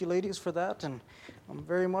you ladies for that, and I'm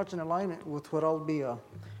very much in alignment with what I'll be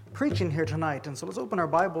preaching here tonight. And so let's open our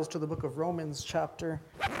Bibles to the book of Romans chapter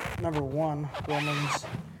number 1. Romans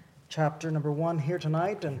chapter number 1 here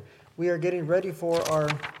tonight, and we are getting ready for our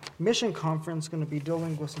mission conference, going to be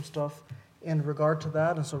dealing with some stuff in regard to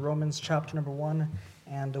that. And so Romans chapter number 1,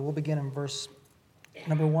 and we'll begin in verse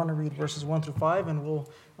number 1 and read verses 1 through 5, and we'll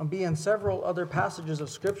be in several other passages of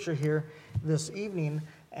Scripture here this evening.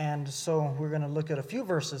 And so we're going to look at a few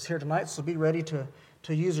verses here tonight, so be ready to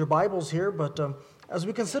use your Bibles here. But as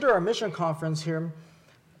we consider our mission conference here,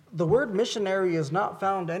 the word missionary is not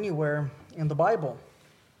found anywhere in the Bible.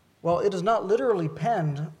 While it is not literally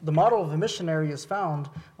penned, the model of a missionary is found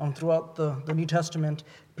throughout the New Testament,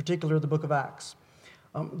 in particular the book of Acts.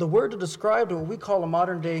 The word to describe what we call a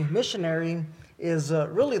modern-day missionary is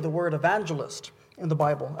really the word evangelist in the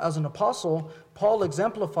Bible. As an apostle, Paul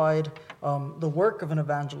exemplified the work of an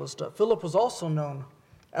evangelist. Philip was also known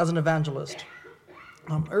as an evangelist.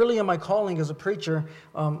 Early in my calling as a preacher,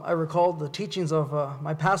 I recalled the teachings of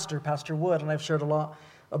my pastor, Pastor Wood, and I've shared a lot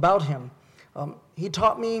about him. He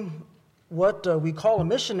taught me what we call a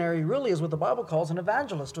missionary really is what the Bible calls an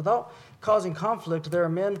evangelist. Without causing conflict, there are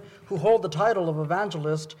men who hold the title of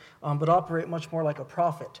evangelist but operate much more like a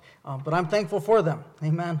prophet. But I'm thankful for them.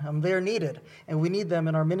 Amen. They are needed, and we need them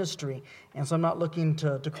in our ministry. And so I'm not looking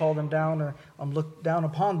to call them down or look down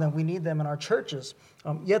upon them. We need them in our churches.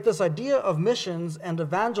 Yet this idea of missions and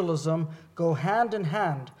evangelism go hand in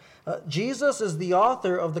hand. Jesus is the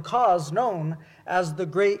author of the cause known as the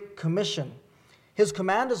Great Commission. His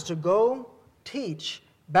command is to go, teach,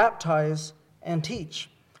 baptize, and teach.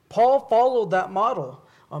 Paul followed that model.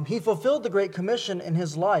 He fulfilled the Great Commission in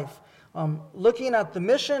his life. Looking at the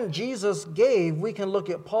mission Jesus gave, we can look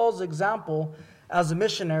at Paul's example as a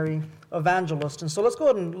missionary evangelist. And so let's go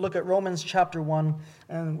ahead and look at Romans chapter 1,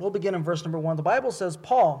 and we'll begin in verse number 1. The Bible says,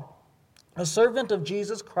 Paul, a servant of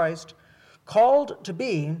Jesus Christ, called to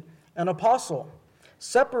be an apostle,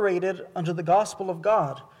 separated unto the gospel of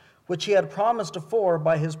God, which he had promised afore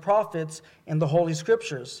by his prophets in the Holy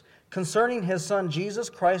Scriptures, concerning his Son Jesus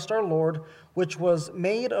Christ our Lord, which was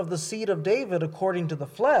made of the seed of David according to the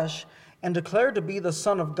flesh, and declared to be the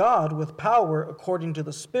Son of God with power according to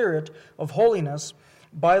the Spirit of holiness,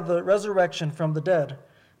 by the resurrection from the dead,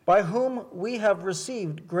 by whom we have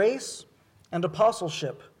received grace and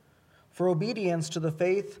apostleship for obedience to the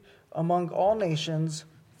faith among all nations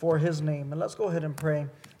for his name. And let's go ahead and pray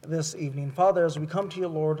this evening. Father, as we come to you,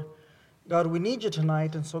 Lord, God, we need you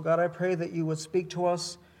tonight, and so, God, I pray that you would speak to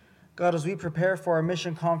us. God, as we prepare for our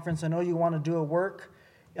mission conference, I know you want to do a work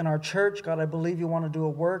in our church. God, I believe you want to do a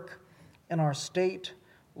work in our state.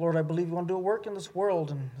 Lord, I believe you want to do a work in this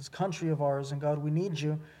world and this country of ours, and God, we need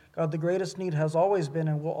you. God, the greatest need has always been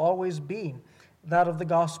and will always be that of the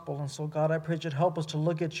gospel, and so, God, I pray that you'd help us to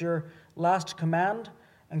look at your last command,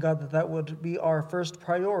 and God, that would be our first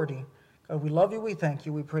priority. God, we love you, we thank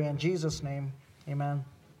you, we pray in Jesus' name, amen.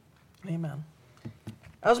 Amen.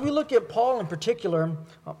 As we look at Paul in particular,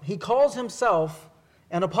 he calls himself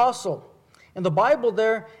an apostle. In the Bible,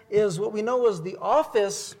 there is what we know as the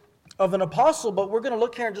office of an apostle, but we're going to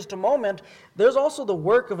look here in just a moment. There's also the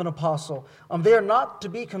work of an apostle. They are not to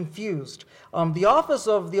be confused. The office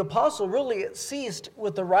of the apostle really it ceased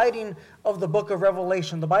with the writing of the book of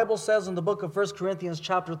Revelation. The Bible says in the book of 1 Corinthians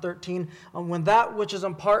chapter 13, when that which is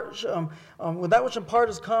in part is come, when that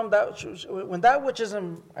which is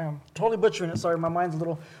in, I'm totally butchering it. Sorry, my mind's a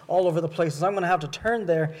little all over the place. So I'm going to have to turn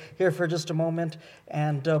here for just a moment.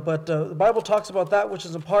 And but the Bible talks about that which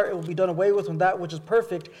is in part, it will be done away with when that which is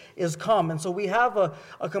perfect is come. And so we have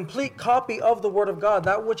a complete copy of the Word of God.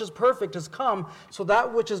 That which is perfect has come, so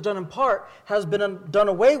that which is done in part has been done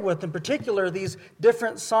away with, in particular these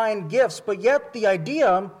different sign gifts. But yet the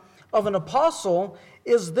idea of an apostle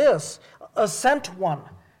is this, a sent one.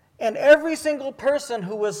 And every single person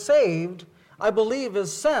who was saved, I believe,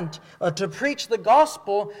 is sent to preach the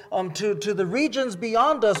gospel to the regions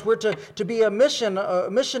beyond us. We're to be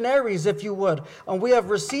missionaries, if you would. We have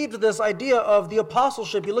received this idea of the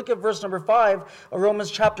apostleship. You look at verse number 5 of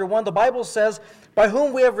Romans chapter 1. The Bible says, by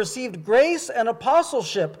whom we have received grace and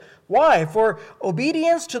apostleship. Why? For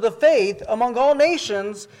obedience to the faith among all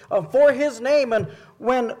nations for his name. And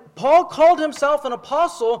when Paul called himself an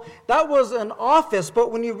apostle, that was an office.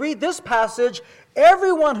 But when you read this passage,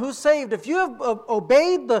 everyone who's saved, if you have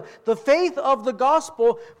obeyed the faith of the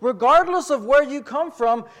gospel, regardless of where you come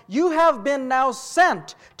from, you have been now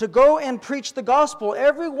sent to go and preach the gospel.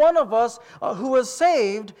 Every one of us who is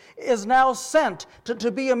saved is now sent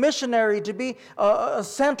to be a missionary, to be a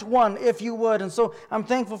sent one, if you would. And so I'm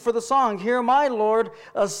thankful for the the song, "Here my Lord,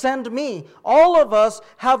 send me." All of us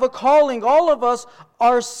have a calling. All of us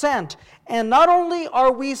are sent. And not only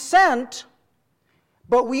are we sent,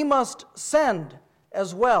 but we must send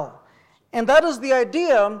as well. And that is the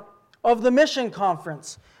idea of the mission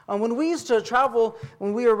conference. When we used to travel,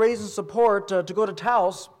 when we were raising support to go to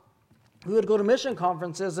Taos, we would go to mission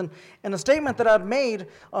conferences, and a statement that I'd made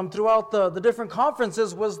throughout the different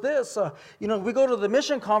conferences was this. We go to the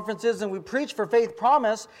mission conferences and we preach for Faith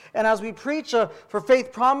Promise, and as we preach for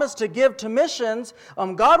Faith Promise to give to missions,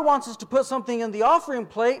 God wants us to put something in the offering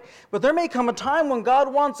plate, but there may come a time when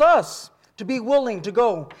God wants us to be willing to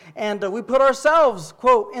go. And we put ourselves,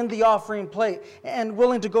 quote, in the offering plate and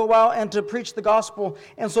willing to go out and to preach the gospel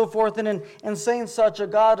and so forth. And in saying such,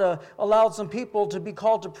 God allowed some people to be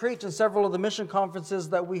called to preach in several of the mission conferences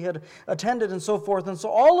that we had attended and so forth. And so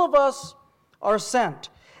all of us are sent.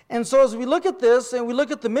 And so as we look at this and we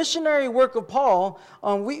look at the missionary work of Paul,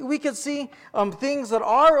 we could see things that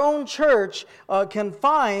our own church can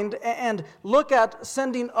find and look at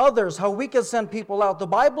sending others, how we can send people out. The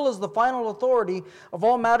Bible is the final authority of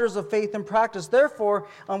all matters of faith and practice. Therefore,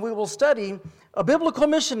 we will study a biblical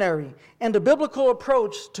missionary and a biblical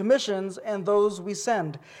approach to missions and those we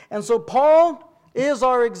send. And so Paul is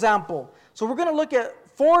our example. So we're going to look at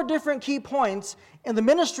 4 different key points in the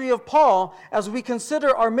ministry of Paul as we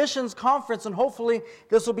consider our missions conference, and hopefully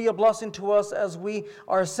this will be a blessing to us as we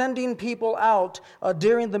are sending people out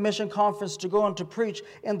during the mission conference to go and to preach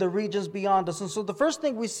in the regions beyond us. And so the first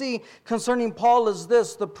thing we see concerning Paul is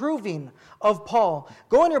this, the proving of Paul.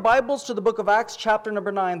 Go in your Bibles to the book of Acts chapter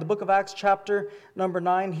number 9, the book of Acts chapter number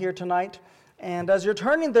 9 here tonight. And as you're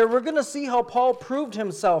turning there, we're going to see how Paul proved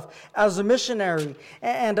himself as a missionary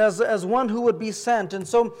and as one who would be sent. And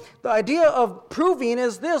so the idea of proving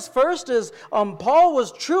is this. First is Paul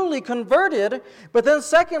was truly converted, but then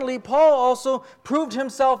secondly, Paul also proved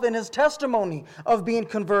himself in his testimony of being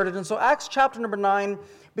converted. And so Acts chapter number 9,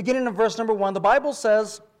 beginning in verse number 1, the Bible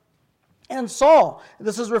says, "And Saul,"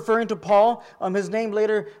 this is referring to Paul. His name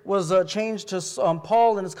later was changed to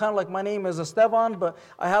Paul, and it's kind of like my name is Esteban, but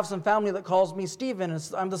I have some family that calls me Stephen.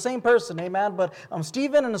 I'm the same person, amen, but I'm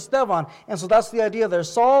Stephen and Esteban, and so that's the idea there,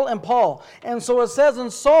 Saul and Paul. And so it says in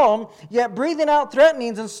Saul, "Yet breathing out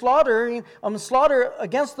threatenings and slaughter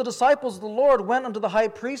against the disciples of the Lord, went unto the high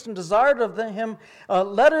priest and desired of him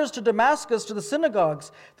letters to Damascus to the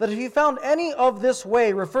synagogues, that if he found any of this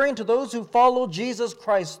way," referring to those who follow Jesus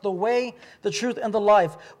Christ, the way, the truth, and the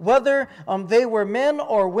life, "whether they were men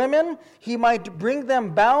or women, he might bring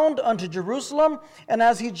them bound unto Jerusalem. And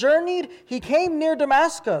as he journeyed, he came near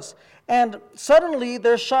Damascus. And suddenly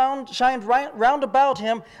there shined round about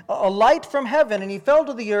him a light from heaven, and he fell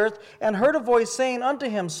to the earth, and heard a voice saying unto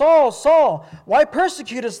him, Saul, Saul, why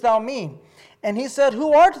persecutest thou me? And he said,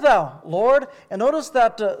 Who art thou, Lord? And notice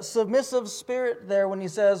that submissive spirit there when he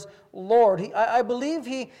says, Lord. I believe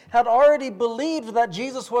he had already believed that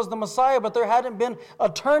Jesus was the Messiah, but there hadn't been a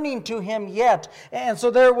turning to him yet. And so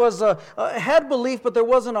there was a head belief, but there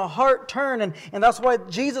wasn't a heart turn. And that's why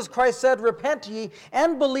Jesus Christ said, Repent ye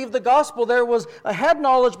and believe the gospel. There was a head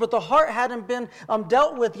knowledge, but the heart hadn't been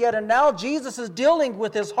dealt with yet. And now Jesus is dealing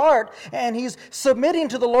with his heart, and he's submitting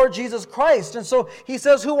to the Lord Jesus Christ. And so he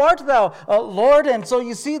says, Who art thou, Lord? And so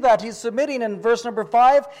you see that he's submitting in verse number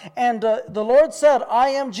 5. And the Lord said,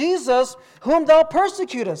 I am Jesus, whom thou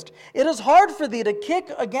persecutest. It is hard for thee to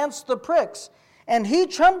kick against the pricks. And he,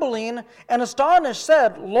 trembling and astonished,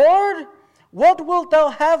 said, Lord, what wilt thou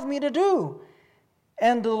have me to do?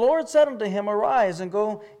 And the Lord said unto him, Arise and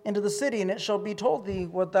go into the city, and it shall be told thee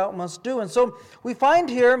what thou must do. And so we find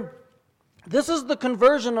here, this is the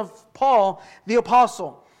conversion of Paul the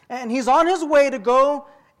apostle. And he's on his way to go,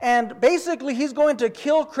 and basically he's going to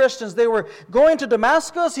kill Christians. They were going to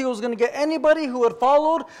Damascus. He was going to get anybody who had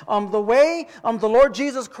followed the way, the Lord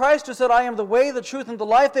Jesus Christ, who said, I am the way, the truth, and the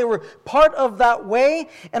life. They were part of that way.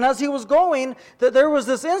 And as he was going, there was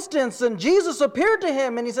this instance, and Jesus appeared to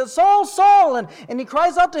him, and he said, Saul, Saul, and he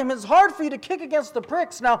cries out to him, it's hard for you to kick against the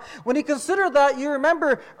pricks. Now, when you consider that, you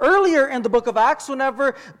remember earlier in the book of Acts,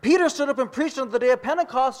 whenever Peter stood up and preached on the day of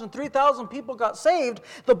Pentecost and 3,000 people got saved,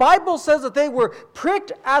 the Bible says that they were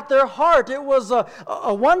pricked at their heart. It was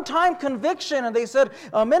a one-time conviction, and they said,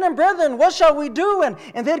 men and brethren, what shall we do? And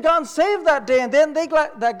they had gotten saved that day, and then they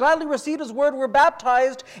that gladly received his word were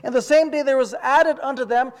baptized, and the same day there was added unto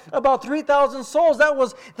them about 3,000 souls. That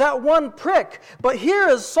was that one prick. But here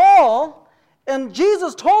is Saul, and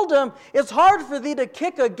Jesus told him, it's hard for thee to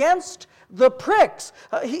kick against the pricks.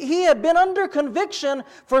 He had been under conviction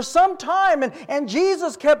for some time, and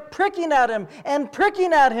Jesus kept pricking at him and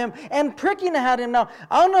pricking at him and pricking at him. Now,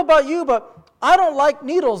 I don't know about you, but I don't like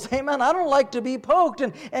needles, amen. I don't like to be poked.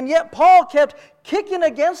 And yet Paul kept kicking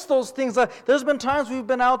against those things. There's been times we've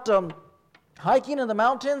been out hiking in the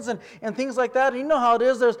mountains and things like that. And you know how it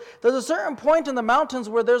is. There's a certain point in the mountains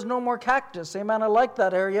where there's no more cactus. Amen. I like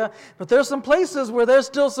that area. But there's some places where there's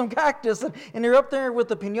still some cactus. And you're up there with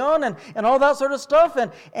the pinon and all that sort of stuff.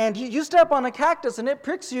 And you step on a cactus and it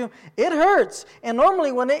pricks you. It hurts. And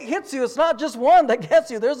normally when it hits you, it's not just one that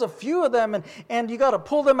gets you. There's a few of them. And you got to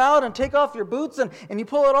pull them out and take off your boots. And you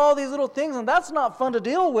pull out all these little things. And that's not fun to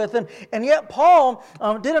deal with. And yet Paul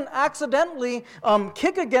didn't accidentally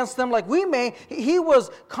kick against them like we may. He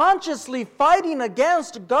was consciously fighting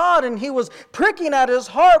against God, and he was pricking at his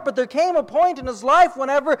heart. But there came a point in his life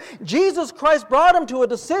whenever Jesus Christ brought him to a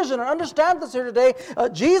decision. And understand this here today,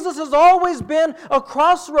 Jesus has always been a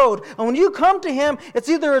crossroad. And when you come to him, it's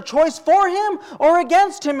either a choice for him or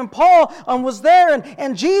against him. And Paul was there,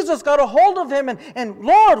 and Jesus got a hold of him. And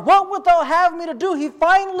Lord, what wilt thou have me to do? He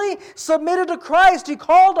finally submitted to Christ. He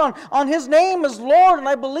called on his name as Lord, and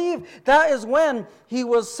I believe that is when he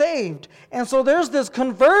was saved. And so there's this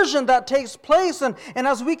conversion that takes place. And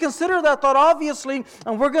as we consider that thought, obviously,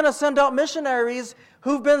 and we're going to send out missionaries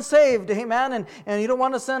who've been saved, amen? And you don't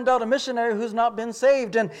want to send out a missionary who's not been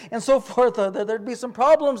saved and so forth. There'd be some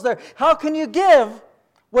problems there. How can you give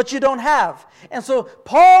what you don't have? And so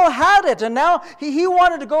Paul had it, and now he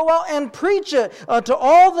wanted to go out and preach it to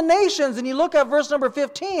all the nations. And you look at verse number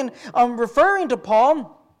 15, referring to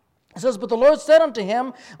Paul. It says, but the Lord said unto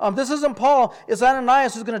him, this isn't Paul, it's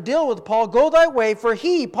Ananias who's going to deal with Paul. Go thy way, for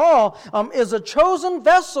he, Paul, is a chosen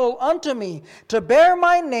vessel unto me to bear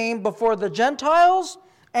my name before the Gentiles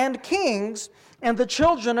and kings and the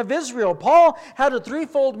children of Israel. Paul had a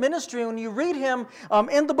threefold ministry. When you read him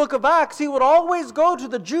in the book of Acts, he would always go to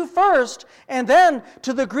the Jew first and then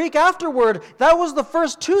to the Greek afterward. That was the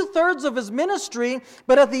first 2/3 of his ministry.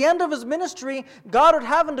 But at the end of his ministry, God would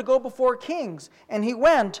have him to go before kings. And he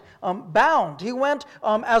went bound. He went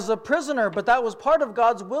as a prisoner, but that was part of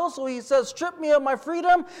God's will. So he says, strip me of my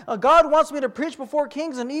freedom. God wants me to preach before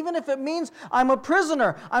kings. And even if it means I'm a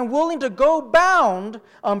prisoner, I'm willing to go bound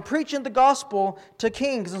preaching the gospel to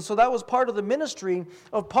kings. And so that was part of the ministry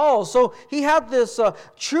of Paul. So he had this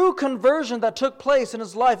true conversion that took place in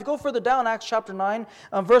his life. You go further down, Acts chapter 9,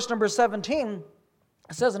 verse number 17.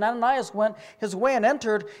 It says, and Ananias went his way and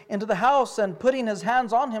entered into the house, and putting his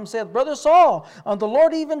hands on him, saith, Brother Saul, the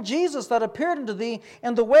Lord even Jesus that appeared unto thee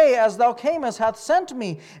in the way as thou camest hath sent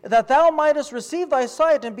me, that thou mightest receive thy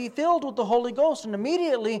sight and be filled with the Holy Ghost. And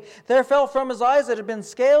immediately there fell from his eyes that had been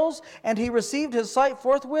scales, and he received his sight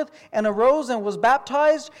forthwith, and arose and was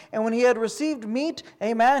baptized. And when he had received meat,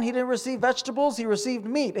 amen, he didn't receive vegetables, he received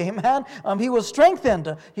meat, amen. He was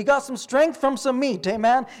strengthened. He got some strength from some meat,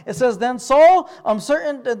 amen. It says, then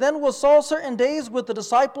was Saul certain days with the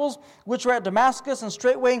disciples which were at Damascus, and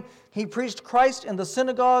straightway he preached Christ in the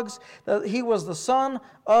synagogues, that he was the Son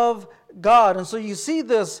of God. And so you see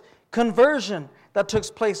this conversion that took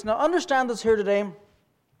place. Now understand this here today.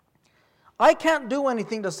 I can't do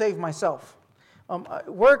anything to save myself.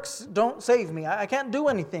 Works don't save me. I can't do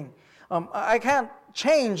anything. I can't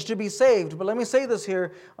change to be saved. But let me say this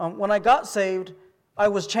here. When I got saved, I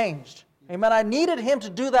was changed. Amen. I needed him to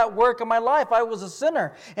do that work in my life. I was a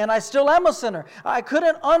sinner, and I still am a sinner. I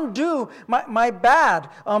couldn't undo my bad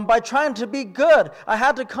by trying to be good. I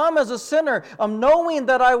had to come as a sinner, knowing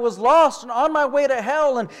that I was lost and on my way to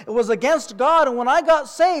hell, and it was against God. And when I got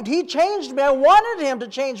saved, he changed me. I wanted him to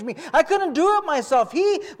change me. I couldn't do it myself.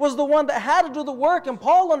 He was the one that had to do the work, and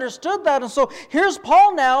Paul understood that. And so here's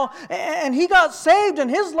Paul now, and he got saved, and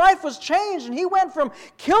his life was changed, and he went from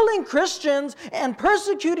killing Christians and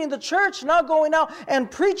persecuting the church, now going out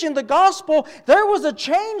and preaching the gospel. There was a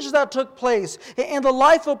change that took place in the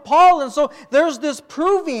life of Paul. And so there's this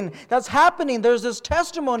proving that's happening. There's this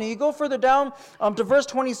testimony. You go further down to verse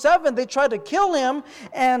 27. They tried to kill him.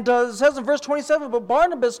 And it says in verse 27, but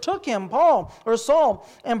Barnabas took him, Paul, or Saul,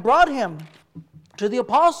 and brought him to the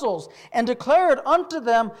apostles, and declared unto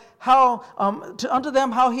them how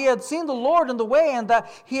he had seen the Lord in the way, and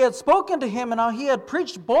that he had spoken to him, and how he had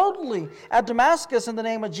preached boldly at Damascus in the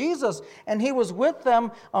name of Jesus. And he was with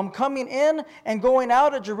them coming in and going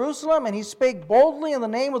out at Jerusalem, and he spake boldly in the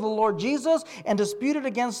name of the Lord Jesus, and disputed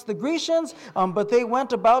against the Grecians, but they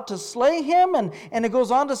went about to slay him. And it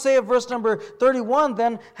goes on to say at verse number 31,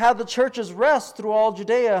 then had the churches rest through all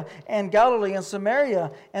Judea and Galilee and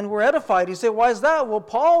Samaria, and were edified. You say, why is that? Well,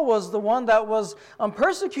 Paul was the one that was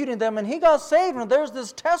persecuting them, and he got saved, and there's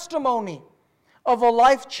this testimony of a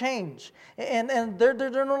life change, and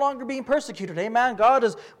they're no longer being persecuted. Amen. God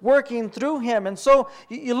is working through him. And so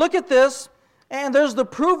you look at this, And there's the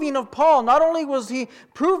proving of Paul. Not only was he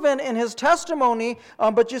proven in his testimony,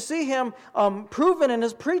 but you see him proven in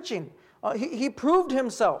his preaching. He proved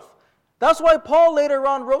himself. That's why Paul later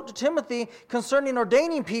on wrote to Timothy concerning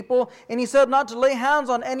ordaining people, and he said not to lay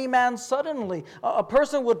hands on any man suddenly. A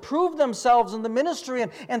person would prove themselves in the ministry,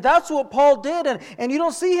 and that's what Paul did. And you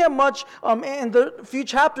don't see him much in the few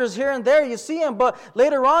chapters here and there. You see him, but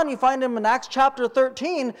later on you find him in Acts chapter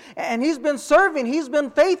 13, and he's been serving, he's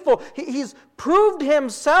been faithful, he's proved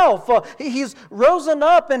himself. He's risen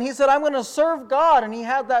up, and he said, I'm going to serve God, and he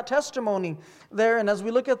had that testimony there. And as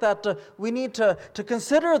we look at that, we need to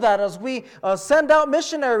consider that as we send out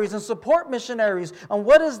missionaries and support missionaries,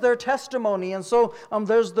 what is their testimony? And so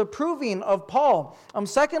there's the proving of Paul.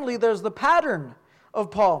 Secondly, there's the pattern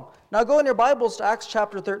of Paul. Now go in your Bibles to Acts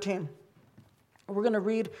chapter 13. We're going to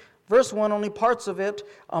read verse 1, only parts of it,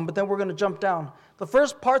 but then we're going to jump down. The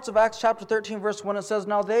first parts of Acts chapter 13, verse 1, it says,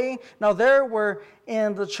 Now there were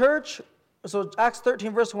in the church. So Acts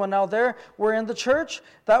 13 verse 1, now there were in the church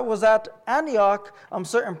that was at Antioch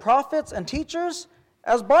certain prophets and teachers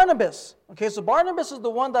as Barnabas. Okay, so Barnabas is the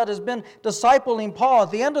one that has been discipling Paul.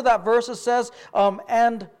 At the end of that verse it says,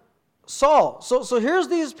 and Saul. So here's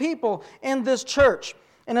these people in this church.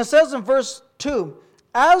 And it says in verse 2,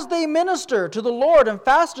 as they ministered to the Lord and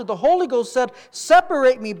fasted, the Holy Ghost said,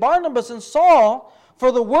 Separate me, Barnabas and Saul,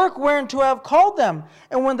 for the work whereunto I have called them.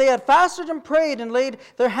 And when they had fasted and prayed and laid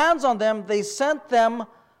their hands on them, they sent them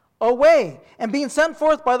away. And being sent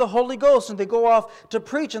forth by the Holy Ghost, and they go off to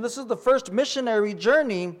preach. And this is the first missionary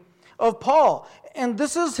journey of Paul. And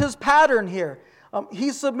this is his pattern here.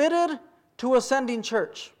 He submitted to a sending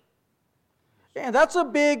church. And that's a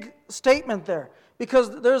big statement there.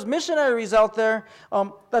 Because there's missionaries out there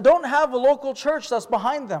that don't have a local church that's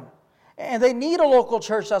behind them. And they need a local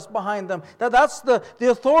church that's behind them. That's the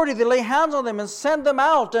authority. They lay hands on them and send them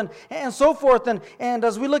out and so forth. And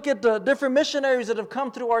as we look at the different missionaries that have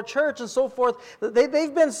come through our church and so forth,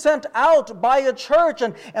 they've been sent out by a church.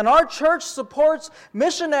 And our church supports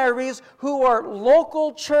missionaries who are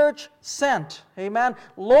local church sent. Amen?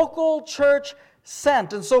 Local church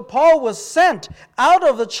sent. And so Paul was sent out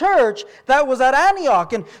of the church that was at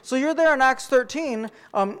Antioch. And so you're there in Acts 13.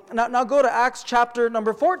 Now go to Acts chapter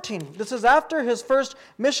number 14. This is after his first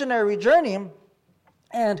missionary journey.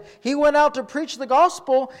 And he went out to preach the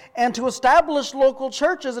gospel and to establish local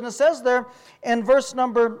churches. And it says there in verse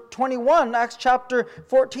number 21, Acts chapter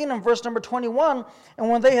 14 and verse number 21, and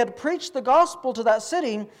when they had preached the gospel to that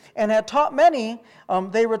city and had taught many,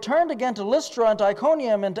 they returned again to Lystra and to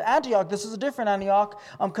Iconium and to Antioch. This is a different Antioch,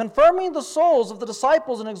 confirming the souls of the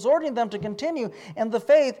disciples and exhorting them to continue in the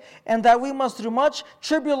faith, and that we must through much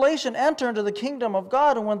tribulation enter into the kingdom of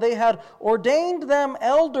God. And when they had ordained them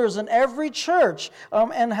elders in every church,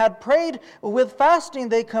 and had prayed with fasting,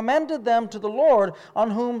 they commended them to the Lord on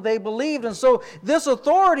whom they believed. And so this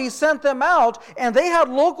authority sent them out, and they had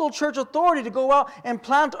local church authority to go out and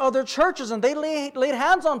plant other churches. And they laid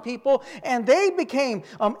hands on people, and they became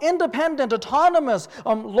independent, autonomous,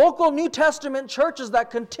 local New Testament churches that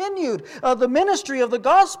continued the ministry of the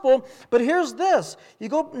gospel. But here's this. You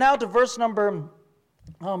go now to verse number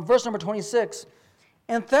 26.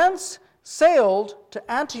 And thence sailed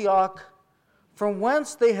to Antioch, from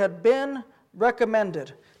whence they had been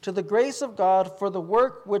recommended to the grace of God for the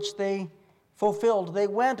work which they fulfilled. They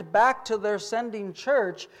went back to their sending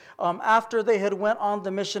church after they had went on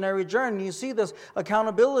the missionary journey. You see this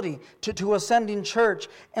accountability to a sending church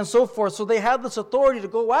and so forth. So they had this authority to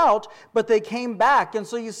go out, but they came back. And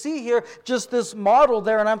so you see here just this model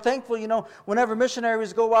there. And I'm thankful, whenever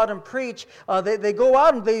missionaries go out and preach, they go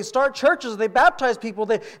out and they start churches, they baptize people.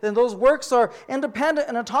 Then those works are independent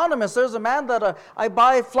and autonomous. There's a man that I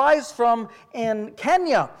buy flies from in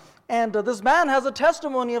Kenya. And this man has a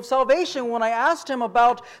testimony of salvation. When I asked him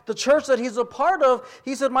about the church that he's a part of,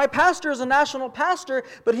 he said, my pastor is a national pastor,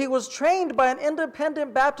 but he was trained by an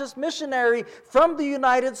independent Baptist missionary from the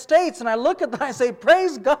United States. And I look at that and I say,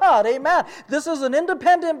 praise God, amen. This is an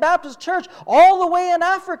independent Baptist church all the way in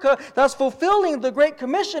Africa that's fulfilling the Great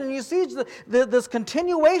Commission. And you see this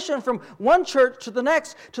continuation from one church to the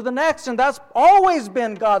next, and that's always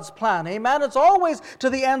been God's plan, amen. It's always to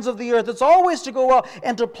the ends of the earth. It's always to go out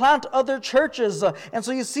and to plant other churches. And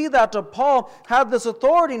so you see that Paul had this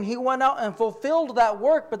authority, and he went out and fulfilled that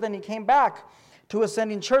work, but then he came back to a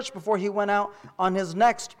sending church before he went out on his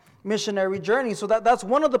next missionary journey. So that's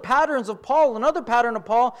one of the patterns of Paul. Another pattern of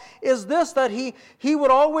Paul is this, that he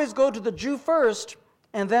would always go to the Jew first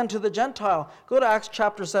and then to the Gentile. Go to Acts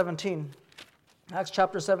chapter 17. Acts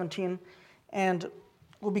chapter 17, and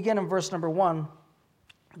we'll begin in verse number 1.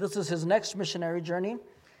 This is his next missionary journey.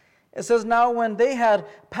 It says, now when they had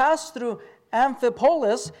passed through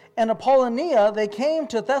Amphipolis and Apollonia, they came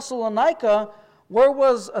to Thessalonica, where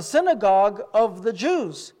was a synagogue of the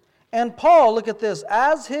Jews. And Paul, look at this,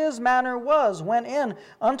 as his manner was, went in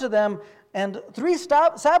unto them, and 3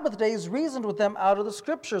 Sabbath days reasoned with them out of the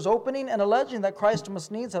Scriptures, opening and alleging that Christ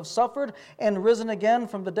must needs have suffered and risen again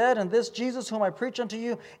from the dead, and this Jesus whom I preach unto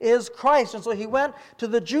you is Christ. And so he went to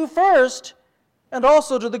the Jew first, and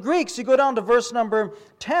also to the Greeks. You go down to verse number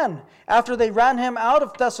 10. After they ran him out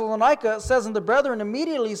of Thessalonica, it says, and the brethren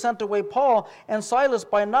immediately sent away Paul and Silas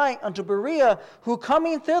by night unto Berea, who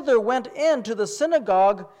coming thither went into the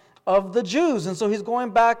synagogue of the Jews. And so he's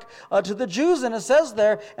going back to the Jews, and it says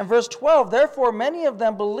there in verse 12, therefore many of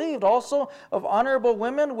them believed also of honorable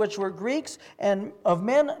women which were Greeks, and of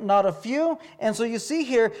men not a few. And so you see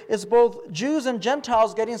here it's both Jews and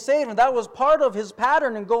Gentiles getting saved, and that was part of his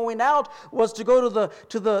pattern in going out, was to go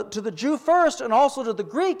to the Jew first and also to the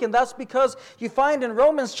Greek. And that's because you find in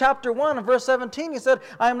Romans chapter 1 and verse 17, he said,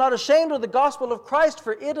 I am not ashamed of the gospel of Christ,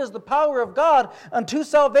 for it is the power of God unto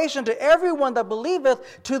salvation to everyone that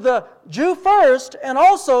believeth, to the Jew first and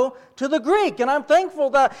also to the Greek. And I'm thankful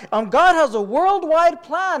that God has a worldwide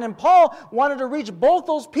plan, and Paul wanted to reach both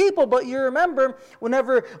those people. But you remember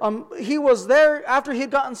whenever he was there after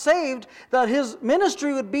he'd gotten saved, that his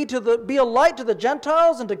ministry would be be a light to the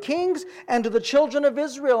Gentiles and to kings and to the children of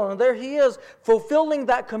Israel. And there he is fulfilling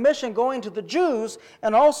that commission, going to the Jews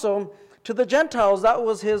and also to the Gentiles. That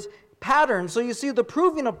was his pattern. So you see the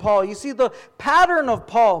proving of Paul, you see the pattern of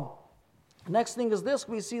Paul. Next thing is this,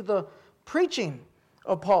 we see the preaching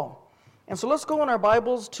of Paul. And so let's go in our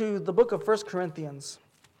Bibles to the book of 1 Corinthians.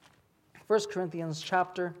 1 Corinthians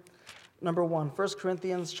chapter number 1. 1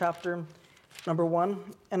 Corinthians chapter number 1.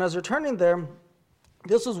 And as you're turning there,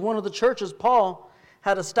 this is one of the churches Paul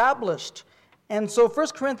had established. And so 1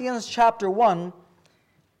 Corinthians chapter 1,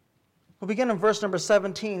 we'll begin in verse number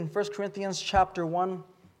 17. 1 Corinthians chapter 1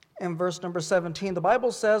 and verse number 17. The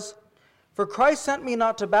Bible says, for Christ sent me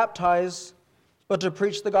not to baptize, but to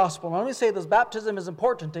preach the gospel. Now let me say this, baptism is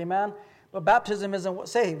important, amen? But baptism isn't what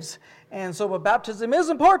saves. And so, but baptism is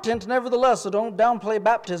important, nevertheless, so don't downplay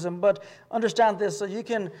baptism. But understand this, so you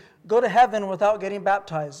can go to heaven without getting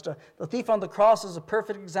baptized. The thief on the cross is a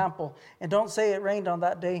perfect example. And don't say it rained on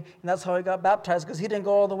that day, and that's how he got baptized, because he didn't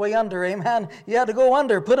go all the way under, amen? You had to go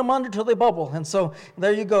under, put them under till they bubble. And so,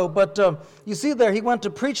 there you go. But you see there, he went to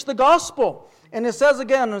preach the gospel. And it says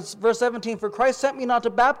again, it's verse 17, for Christ sent me not to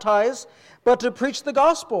baptize, but to preach the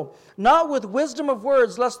gospel, not with wisdom of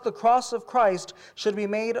words, lest the cross of Christ should be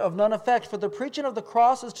made of none effect. For the preaching of the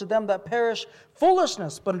cross is to them that perish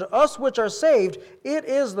foolishness, but unto us which are saved, it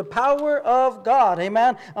is the power of God.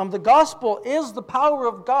 Amen? The gospel is the power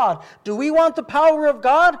of God. Do we want the power of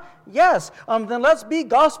God? Yes. Then let's be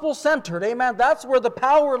gospel-centered. Amen? That's where the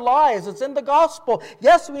power lies. It's in the gospel.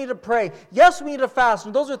 Yes, we need to pray. Yes, we need to fast.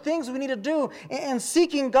 And those are things we need to do in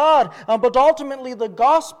seeking God. But ultimately, the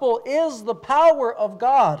gospel is the power of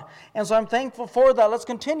God. And so I'm thankful for that. Let's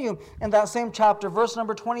continue in that same chapter, verse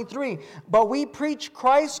number 23. But we preach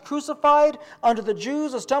Christ crucified, unto the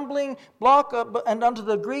Jews a stumbling block, and unto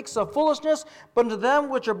the Greeks a foolishness, but unto them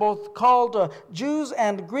which are both called Jews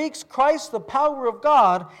and Greeks, Christ the power of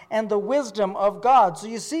God and the wisdom of God. So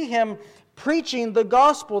you see him preaching the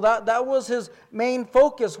gospel. That was his main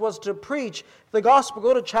focus, was to preach the gospel.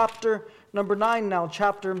 Go to chapter number 9 now,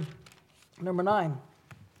 chapter number 9.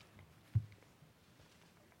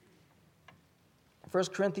 1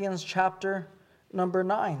 Corinthians chapter number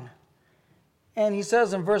 9. And he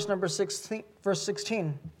says in verse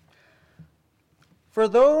 16, for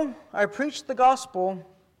though I preach the gospel,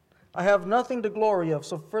 I have nothing to glory of.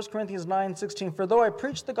 So 1 Corinthians 9:16, for though I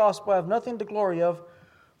preach the gospel, I have nothing to glory of,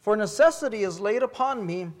 for necessity is laid upon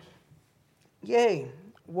me. Yea,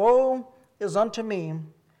 woe is unto me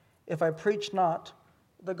if I preach not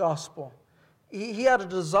the gospel. He had a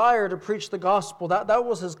desire to preach the gospel. That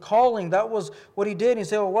was his calling. That was what he did. And you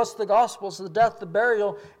say, well, what's the gospel? It's the death, the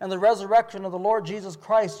burial, and the resurrection of the Lord Jesus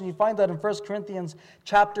Christ. And you find that in 1 Corinthians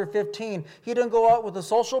chapter 15. He didn't go out with a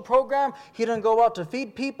social program. He didn't go out to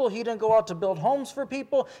feed people. He didn't go out to build homes for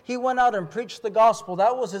people. He went out and preached the gospel.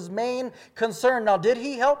 That was his main concern. Now, did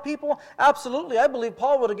he help people? Absolutely. I believe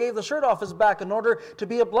Paul would have gave the shirt off his back in order to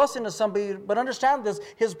be a blessing to somebody. But understand this,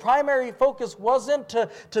 his primary focus wasn't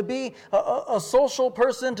to be a social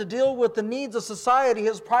person, to deal with the needs of society.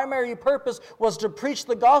 His primary purpose was to preach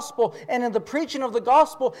the gospel, and in the preaching of the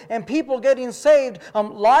gospel and people getting saved,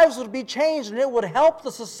 lives would be changed and it would help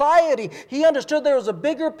the society. He understood there was a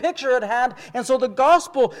bigger picture at hand, and so the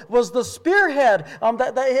gospel was the spearhead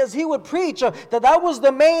that as he would preach, that was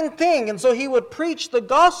the main thing, and so he would preach the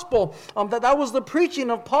gospel. That was the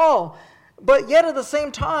preaching of Paul. But yet at the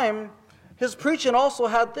same time, his preaching also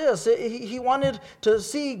had this. He wanted to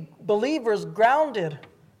see believers grounded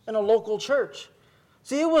in a local church.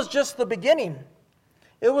 See, it was just the beginning.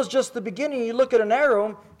 It was just the beginning. You look at an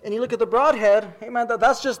arrow and you look at the broadhead, hey man,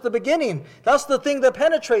 that's just the beginning. That's the thing that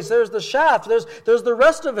penetrates. There's the shaft. There's the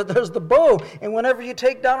rest of it. There's the bow. And whenever you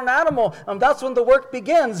take down an animal, that's when the work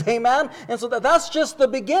begins, amen? And so that's just the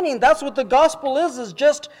beginning. That's what the gospel is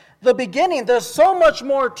just the beginning. There's so much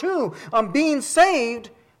more to being saved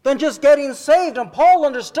than just getting saved. And Paul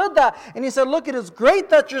understood that. And he said, look, it is great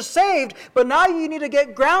that you're saved, but now you need to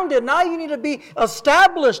get grounded. Now you need to be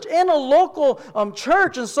established in a local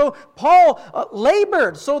church. And so Paul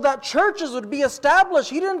labored so that churches would be established.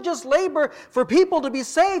 He didn't just labor for people to be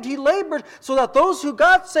saved. He labored so that those who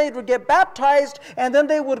got saved would get baptized and then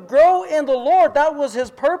they would grow in the Lord. That was his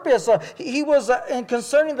purpose. He was, in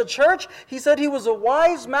concerning the church, he said he was a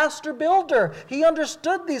wise master builder. He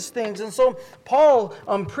understood these things. And so Paul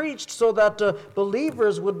preached so that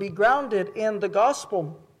believers would be grounded in the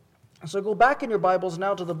gospel. So go back in your Bibles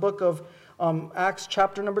now to the book of Acts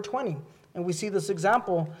chapter number 20. And we see this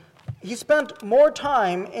example. He spent more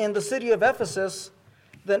time in the city of Ephesus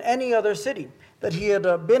than any other city that he had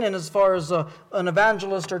been in as far as an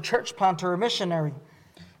evangelist or church planter or missionary.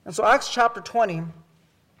 And so Acts chapter 20,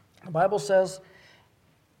 the Bible says,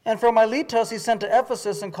 and from Miletus he sent to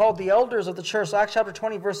Ephesus and called the elders of the church. So Acts chapter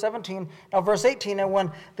 20, verse 18. And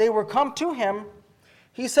when they were come to him,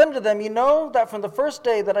 he said to them, you know that from the first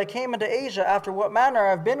day that I came into Asia, after what manner I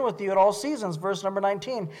have been with you at all seasons. Verse number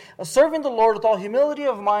 19. Serving the Lord with all humility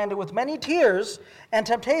of mind and with many tears and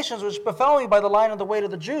temptations which befell me by the line of the way to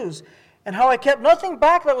the Jews. And how I kept nothing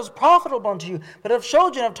back that was profitable unto you, but have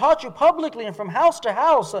showed you and have taught you publicly and from house to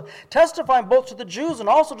house, testifying both to the Jews and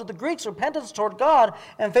also to the Greeks repentance toward God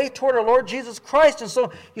and faith toward our Lord Jesus Christ. And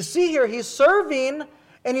so you see here, he's serving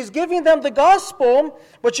and he's giving them the gospel.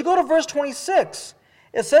 But you go to verse 26.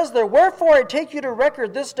 It says there, wherefore I take you to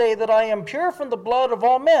record this day that I am pure from the blood of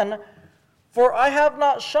all men, for I have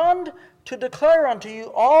not shunned to declare unto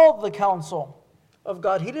you all the counsel of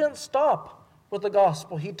God. He didn't stop with the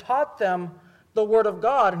gospel. He taught them the word of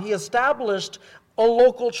God, and he established a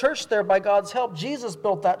local church there by God's help. Jesus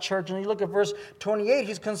built that church, and you look at verse 28,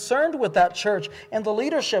 he's concerned with that church and the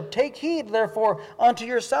leadership. Take heed, therefore, unto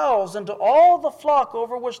yourselves and to all the flock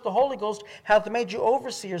over which the Holy Ghost hath made you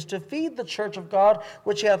overseers, to feed the church of God,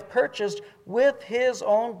 which he hath purchased with his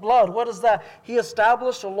own blood. What is that? He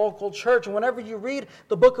established a local church. And whenever you read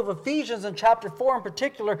the book of Ephesians in chapter 4 in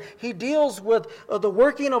particular, he deals with the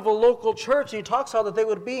working of a local church, and he talks how that they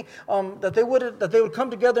would be that they would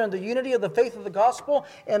come together in the unity of the faith of the gospel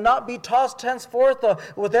and not be tossed henceforth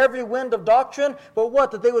with every wind of doctrine, but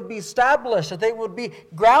what? That they would be established, that they would be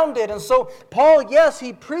grounded. And so Paul, yes,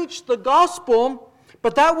 he preached the gospel,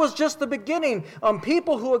 but that was just the beginning.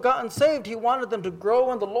 People who had gotten saved, he wanted them to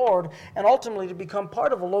grow in the Lord and ultimately to become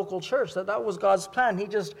part of a local church. That was God's plan. He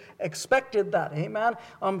just expected that. Amen.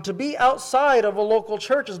 To be outside of a local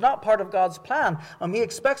church is not part of God's plan. He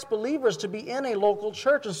expects believers to be in a local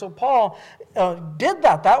church. And so Paul did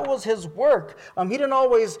that. That was his work. He didn't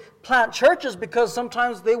always plant churches because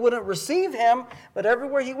sometimes they wouldn't receive him, but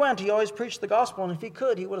everywhere he went, he always preached the gospel. And if he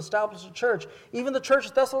could, he would establish a church. Even the church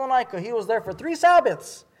at Thessalonica, he was there for 3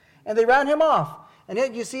 Sabbaths, and they ran him off. And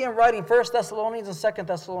yet you see him writing 1 Thessalonians and 2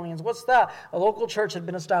 Thessalonians. What's that? A local church had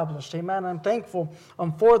been established. Amen. I'm thankful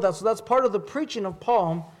for that. So that's part of the preaching of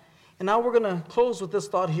Paul. And now we're going to close with this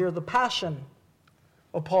thought here, the passion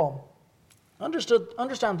of Paul.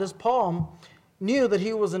 Understand this, Paul knew that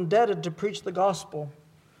he was indebted to preach the gospel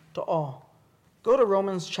to all. Go to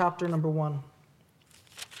Romans chapter number 1.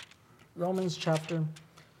 Romans chapter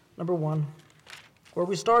number 1, where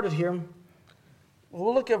we started here.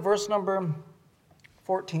 We'll look at verse number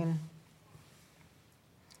 14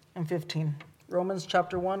 and 15. Romans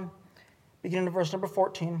chapter 1, beginning of verse number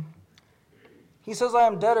 14. He says, I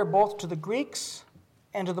am debtor both to the Greeks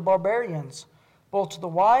and to the barbarians, both to the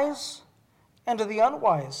wise and to the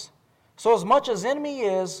unwise. So as much as in me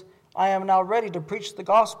is, I am now ready to preach the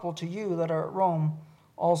gospel to you that are at Rome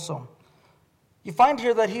also. You find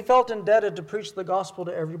here that he felt indebted to preach the gospel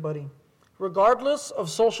to everybody, regardless of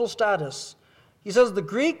social status. He says the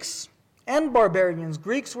Greeks and barbarians.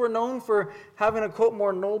 Greeks were known for having a, quote,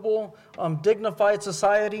 more noble, dignified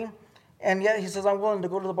society. And yet he says, I'm willing to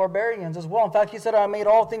go to the barbarians as well. In fact, he said, I made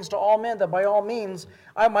all things to all men, that by all means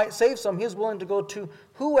I might save some. He's willing to go to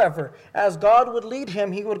whoever. As God would lead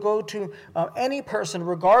him, he would go to any person,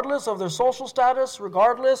 regardless of their social status,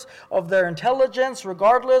 regardless of their intelligence,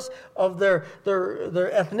 regardless of their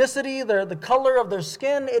ethnicity, the color of their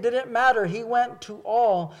skin. It didn't matter. He went to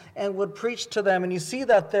all and would preach to them. And you see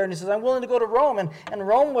that there. And he says, I'm willing to go to Rome. And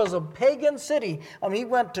Rome was a pagan city. He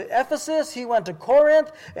went to Ephesus. He went to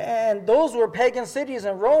Corinth. And those were pagan cities.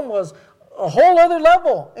 And Rome was a whole other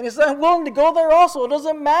level. And he said, I'm willing to go there also. It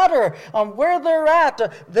doesn't matter where they're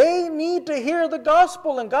at. They need to hear the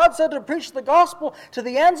gospel. And God said to preach the gospel to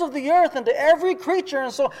the ends of the earth and to every creature.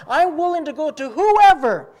 And so I'm willing to go to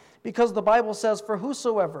whoever, because the Bible says, for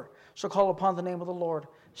whosoever shall call upon the name of the Lord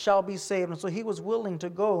shall be saved. And so he was willing to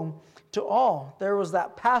go to all. There was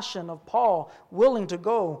that passion of Paul, willing to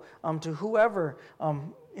go to whoever,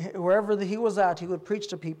 wherever he was at, he would preach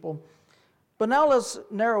to people. But now let's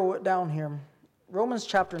narrow it down here. Romans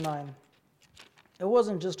chapter 9. It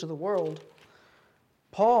wasn't just to the world.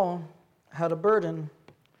 Paul had a burden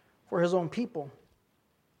for his own people.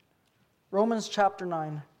 Romans chapter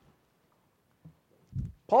 9.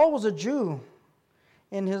 Paul was a Jew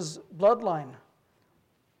in his bloodline.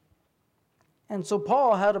 And so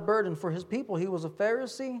Paul had a burden for his people. He was a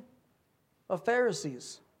Pharisee of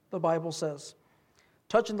Pharisees, the Bible says.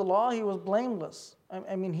 Touching the law, he was blameless.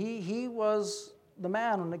 I mean, he was the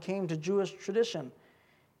man when it came to Jewish tradition.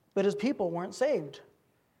 But his people weren't saved.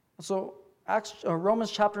 So Romans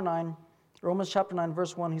chapter 9,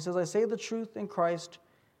 verse 1, he says, I say the truth in Christ,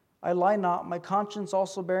 I lie not, my conscience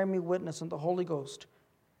also bearing me witness in the Holy Ghost,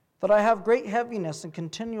 that I have great heaviness and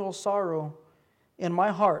continual sorrow in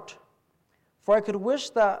my heart. For I could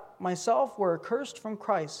wish that myself were accursed from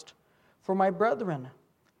Christ for my brethren,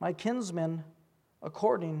 my kinsmen,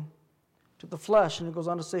 according to the flesh. And he goes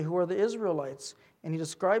on to say, who are the Israelites? And he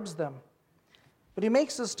describes them. But he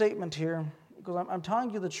makes this statement here. He goes, I'm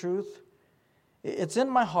telling you the truth. It's in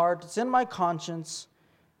my heart. It's in my conscience.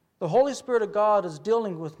 The Holy Spirit of God is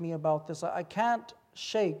dealing with me about this. I can't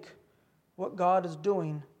shake what God is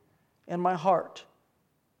doing in my heart.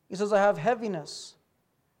 He says, I have heaviness,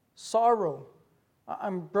 sorrow.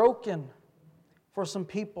 I'm broken for some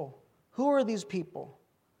people. Who are these people?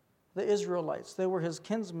 The Israelites. They were his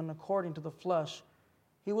kinsmen according to the flesh.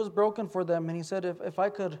 He was broken for them, and he said, if I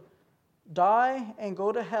could die and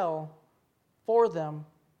go to hell for them,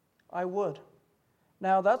 I would.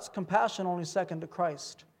 Now, that's compassion only second to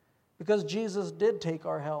Christ, because Jesus did take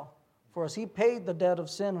our hell for us. He paid the debt of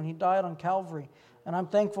sin when he died on Calvary, and I'm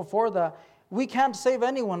thankful for that. We can't save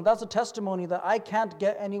anyone. That's a testimony that I can't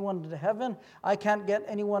get anyone to heaven. I can't get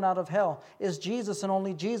anyone out of hell. It's Jesus and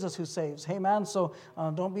only Jesus who saves. Amen. So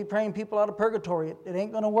don't be praying people out of purgatory. It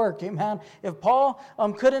ain't going to work. Amen. If Paul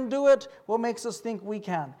couldn't do it, what makes us think we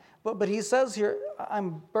can? But he says here,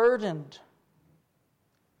 I'm burdened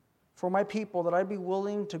for my people that I'd be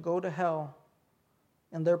willing to go to hell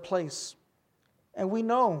in their place. And we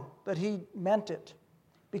know that he meant it,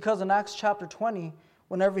 because in Acts chapter 20,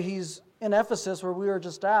 whenever he's in Ephesus, where we were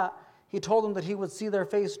just at, he told them that he would see their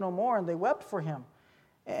face no more, and they wept for him.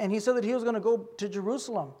 And he said that he was going to go to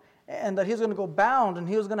Jerusalem, and that he was going to go bound, and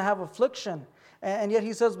he was going to have affliction. And yet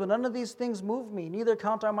he says, but none of these things move me, neither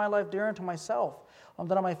count I my life dear unto myself,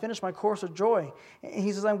 that I might finish my course of joy. And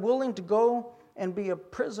he says, I'm willing to go and be a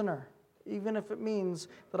prisoner, even if it means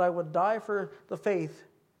that I would die for the faith,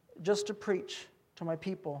 just to preach to my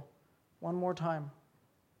people one more time.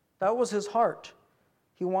 That was his heart.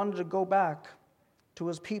 He wanted to go back to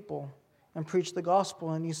his people and preach the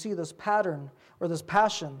gospel. And you see this pattern or this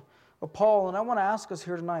passion of Paul. And I want to ask us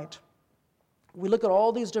here tonight. We look at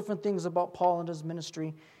all these different things about Paul and his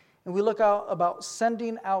ministry, and we look out about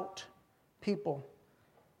sending out people.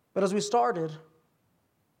 But as we started,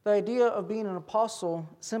 the idea of being an apostle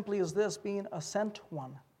simply is this, being a sent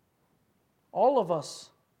one. All of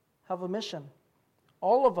us have a mission.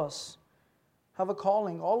 All of us have a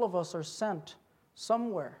calling. All of us are sent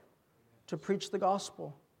somewhere to preach the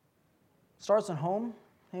gospel. It starts at home,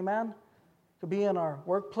 amen? It could be in our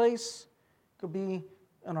workplace, it could be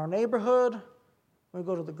in our neighborhood, we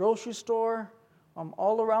go to the grocery store,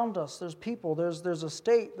 all around us there's people, there's a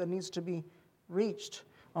state that needs to be reached,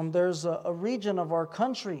 there's a region of our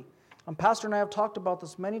country. Pastor and I have talked about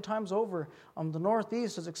this many times over. The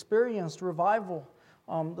Northeast has experienced revival.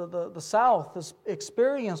 The South has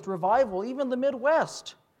experienced revival. Even the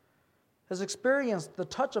Midwest has experienced the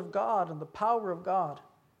touch of God and the power of God.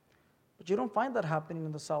 But you don't find that happening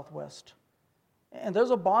in the Southwest. And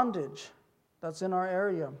there's a bondage that's in our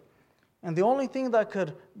area. And the only thing that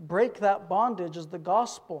could break that bondage is the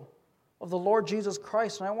gospel of the Lord Jesus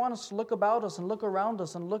Christ. And I want us to look about us and look around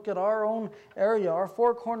us and look at our own area, our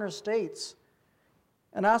four corner states,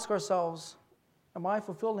 and ask ourselves, am I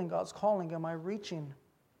fulfilling God's calling? Am I reaching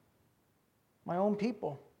my own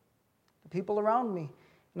people, the people around me?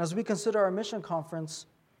 And as we consider our mission conference,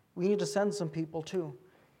 we need to send some people too.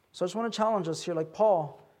 So I just want to challenge us here, like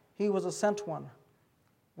Paul, he was a sent one.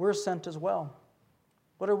 We're sent as well.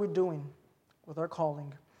 What are we doing with our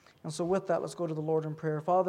calling? And so with that, let's go to the Lord in prayer. Father,